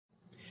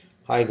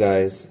Hi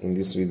guys, in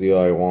this video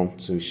I want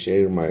to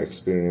share my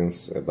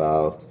experience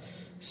about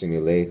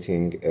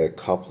simulating a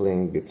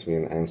coupling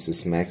between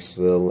ansys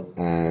MAXWELL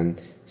and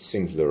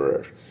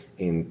SIMPLORER.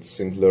 In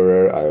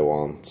SIMPLORER I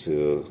want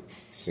to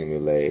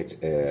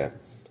simulate a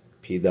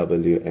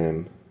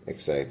PWM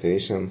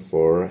excitation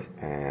for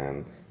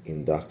an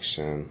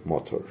induction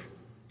motor.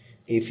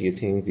 If you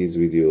think these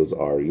videos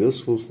are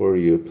useful for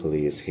you,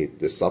 please hit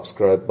the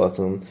subscribe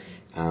button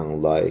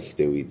and like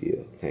the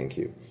video. Thank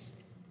you.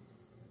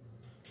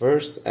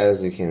 First,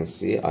 as you can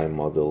see, I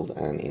modeled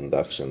an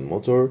induction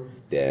motor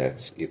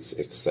that its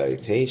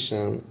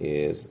excitation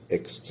is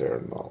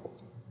external.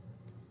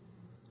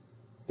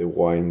 The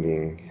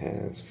winding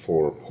has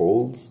 4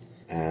 poles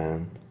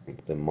and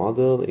the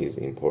model is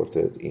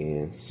imported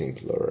in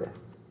SIMPLORER.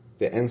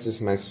 The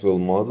ansys MAXWELL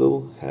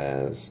model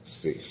has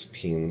 6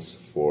 pins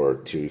for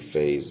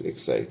 3-phase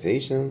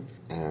excitation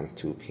and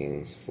 2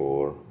 pins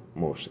for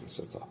motion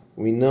setup.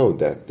 We know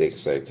that the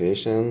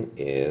excitation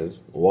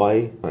is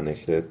Y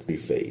connected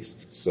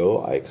 3-phase,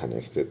 so I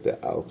connected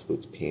the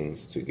output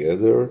pins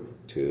together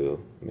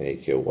to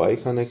make a Y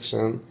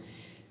connection,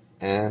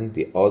 and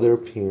the other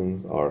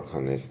pins are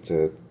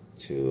connected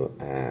to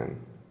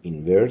an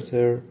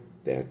inverter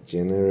that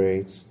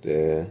generates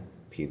the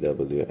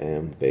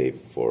PWM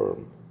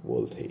waveform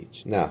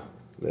voltage. Now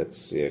let's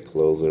see a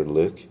closer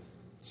look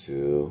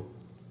to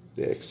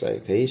the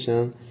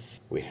excitation.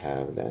 We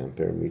have the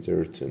ampere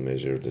meter to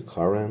measure the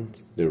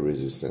current, the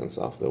resistance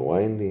of the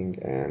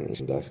winding, and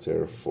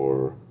inductor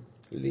for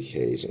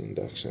leakage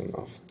induction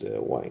of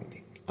the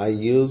winding. I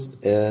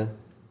used a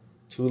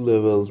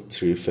 2-level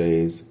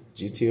 3-phase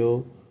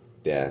GTO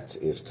that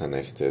is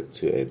connected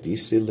to a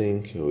DC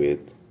link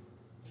with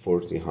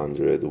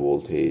 4000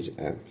 voltage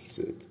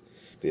amplitude.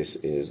 This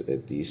is a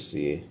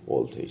DC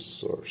voltage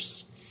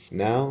source.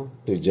 Now,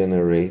 to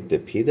generate the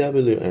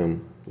PWM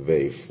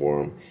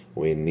waveform,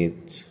 we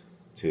need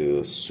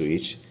to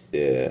switch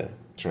the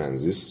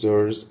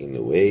transistors in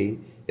a way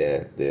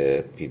that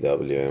the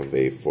PWM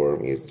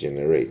waveform is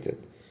generated.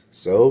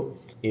 So,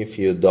 if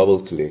you double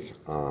click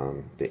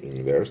on the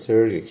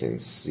inverter, you can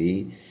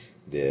see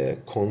the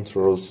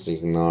control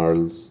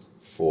signals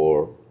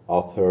for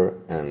upper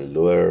and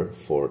lower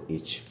for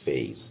each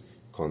phase.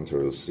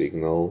 Control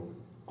signal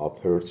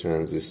upper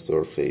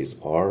transistor phase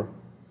R,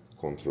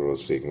 control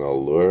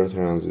signal lower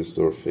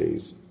transistor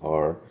phase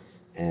R,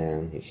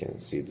 and you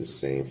can see the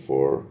same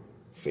for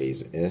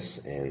phase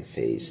S and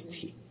phase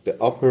T.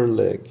 The upper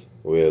leg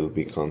will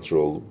be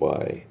controlled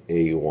by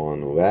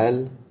A1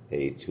 well,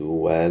 A2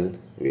 well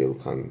will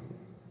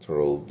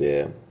control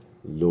the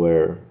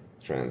lower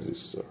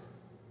transistor.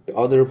 The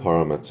other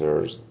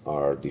parameters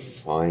are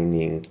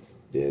defining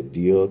the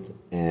diode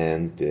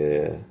and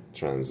the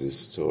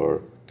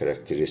transistor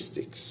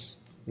characteristics.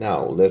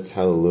 Now let's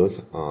have a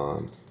look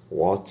on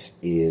what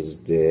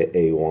is the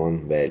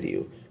A1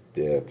 value,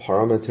 the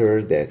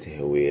parameter that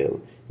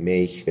will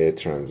make the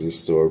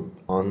transistor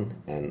on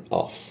and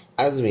off.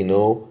 As we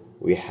know,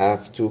 we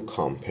have to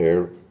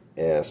compare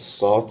a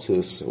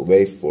sawtooth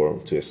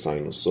waveform to a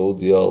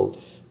sinusoidal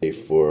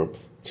waveform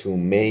to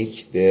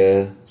make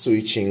the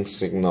switching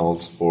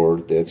signals for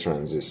the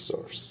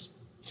transistors.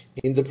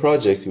 In the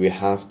project, we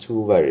have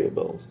 2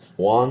 variables,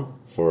 one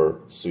for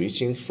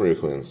switching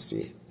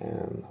frequency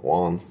and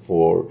one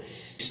for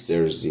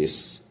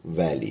hysteresis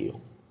value.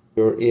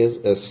 There is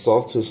a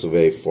sawtooth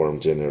waveform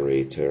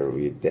generator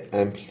with the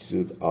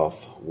amplitude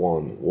of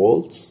 1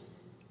 volts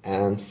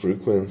and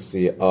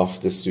frequency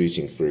of the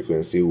switching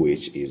frequency,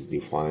 which is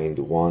defined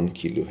 1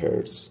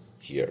 kilohertz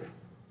here,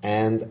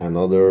 and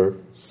another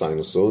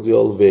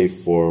sinusoidal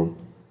waveform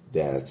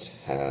that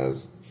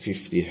has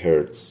 50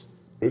 hertz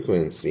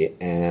frequency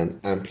and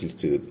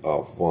amplitude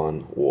of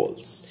 1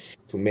 volts.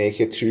 To make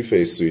a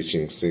 3-phase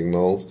switching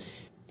signals,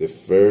 the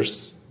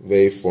first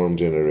waveform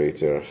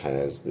generator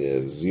has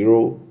the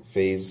 0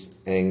 phase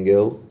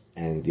angle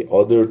and the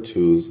other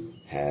 2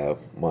 have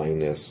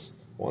minus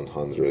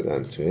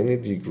 120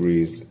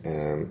 degrees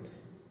and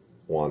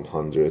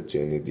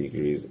 120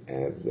 degrees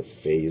as the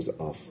phase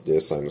of the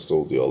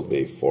sinusoidal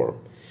waveform.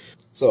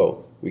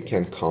 So we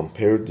can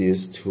compare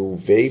these 2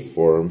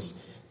 waveforms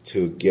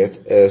to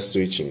get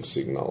switching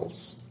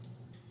signals.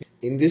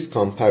 In this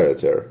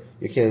comparator,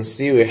 you can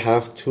see we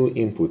have 2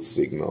 input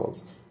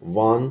signals,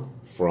 one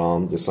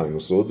from the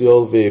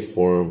sinusoidal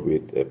waveform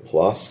with a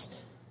plus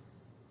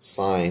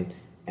sign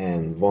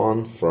and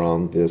one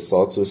from the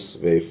sawtooth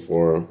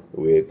waveform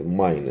with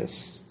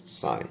minus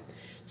sign.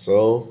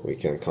 So we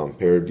can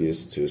compare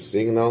these 2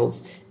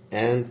 signals,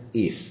 and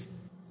if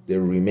the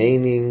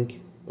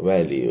remaining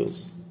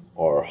values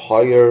are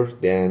higher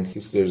than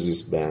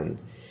hysteresis band,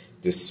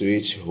 the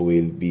switch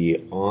will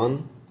be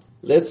on.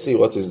 Let's see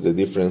what is the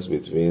difference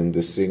between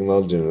the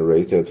signal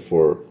generated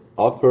for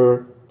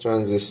upper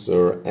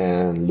transistor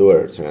and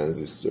lower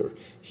transistor.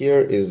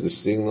 Here is the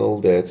signal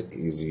that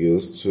is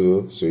used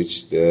to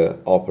switch the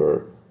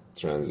upper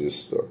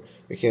transistor.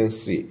 You can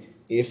see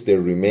if the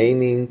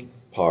remaining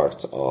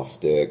part of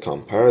the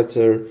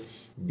comparator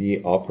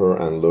be upper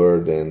and lower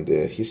than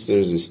the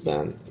hysteresis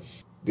band,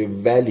 the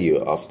value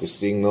of the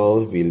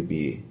signal will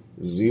be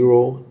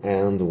 0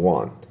 and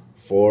 1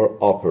 for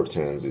upper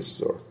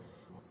transistor.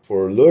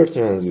 For lower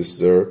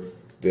transistor,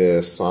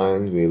 the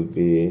sign will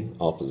be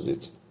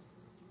opposite.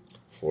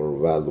 For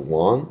value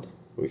 1,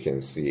 we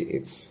can see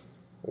it's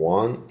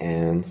 1,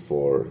 and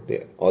for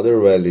the other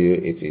value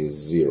it is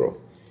 0.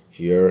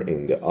 Here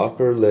in the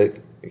upper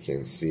leg, you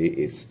can see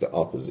it's the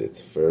opposite.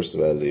 First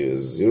value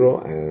is 0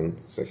 and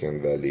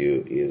second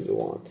value is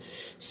 1.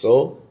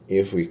 So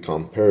if we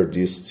compare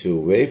these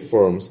two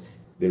waveforms,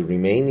 the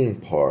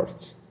remaining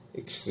part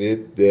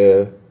exceed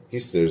the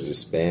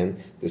hysteresis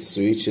band, the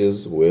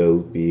switches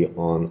will be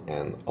on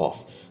and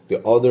off.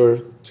 The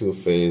other two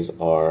phases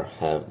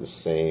have the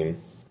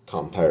same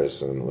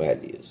comparison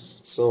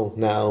values. So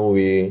now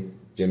we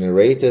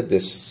generated the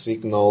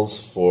signals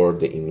for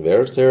the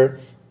inverter,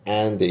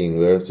 and the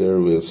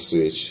inverter will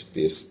switch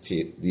these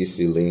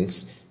DC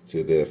links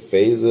to the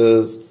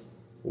phases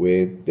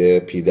with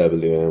the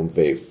PWM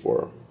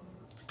waveform.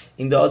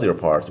 In the other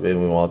part, when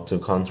we want to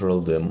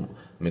control the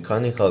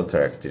mechanical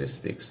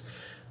characteristics,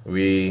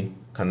 we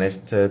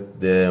connected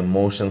the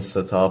motion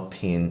setup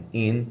pin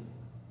in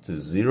to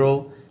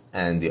 0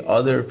 and the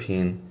other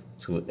pin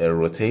to a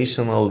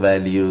rotational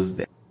values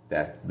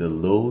that the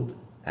load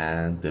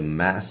and the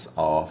mass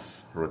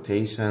of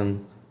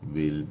rotation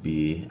will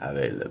be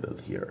available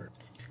here.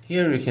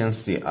 Here you can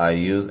see I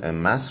use a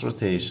mass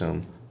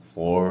rotation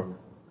for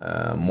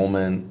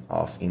moment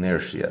of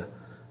inertia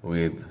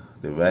with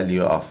the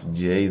value of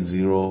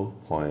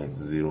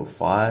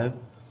J0.05,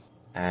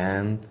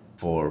 and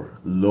for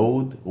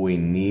load we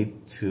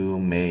need to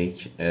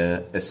make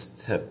a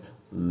step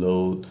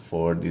load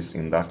for this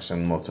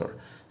induction motor.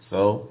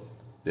 So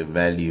the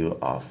value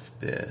of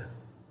the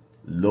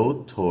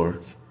load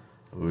torque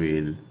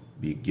will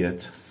be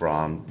get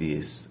from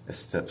this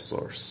step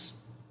source.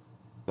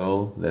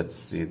 So let's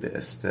see the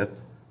step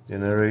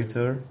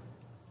generator.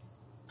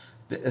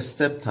 The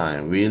step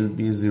time will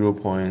be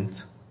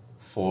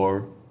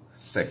 0.4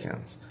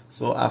 seconds.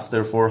 So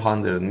after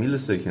 400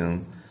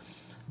 milliseconds,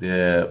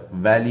 the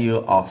value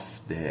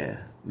of the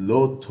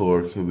load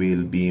torque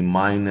will be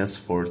minus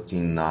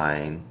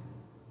 49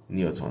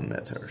 Newton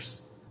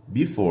meters.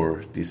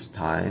 Before this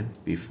time,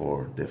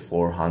 before the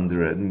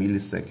 400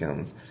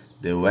 milliseconds,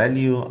 the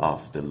value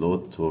of the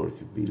load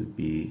torque will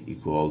be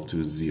equal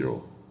to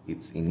 0,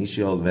 its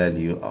initial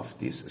value of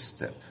this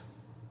step.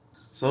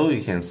 So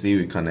you can see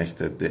we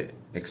connected the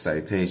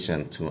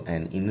excitation to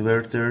an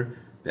inverter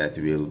that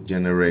will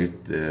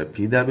generate the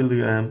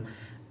PWM,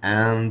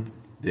 and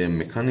the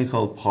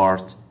mechanical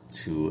part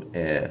to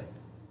a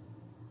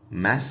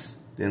mass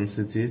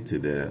density, to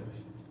the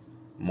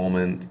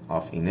moment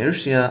of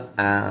inertia,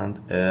 and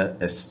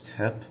a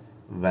step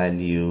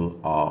value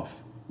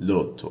of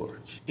load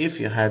torque. If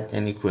you had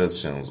any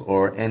questions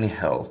or any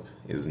help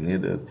is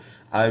needed,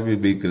 I will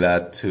be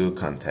glad to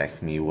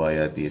contact me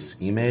via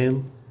this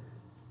email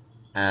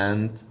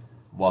and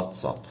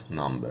WhatsApp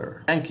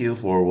number. Thank you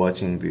for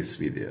watching this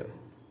video.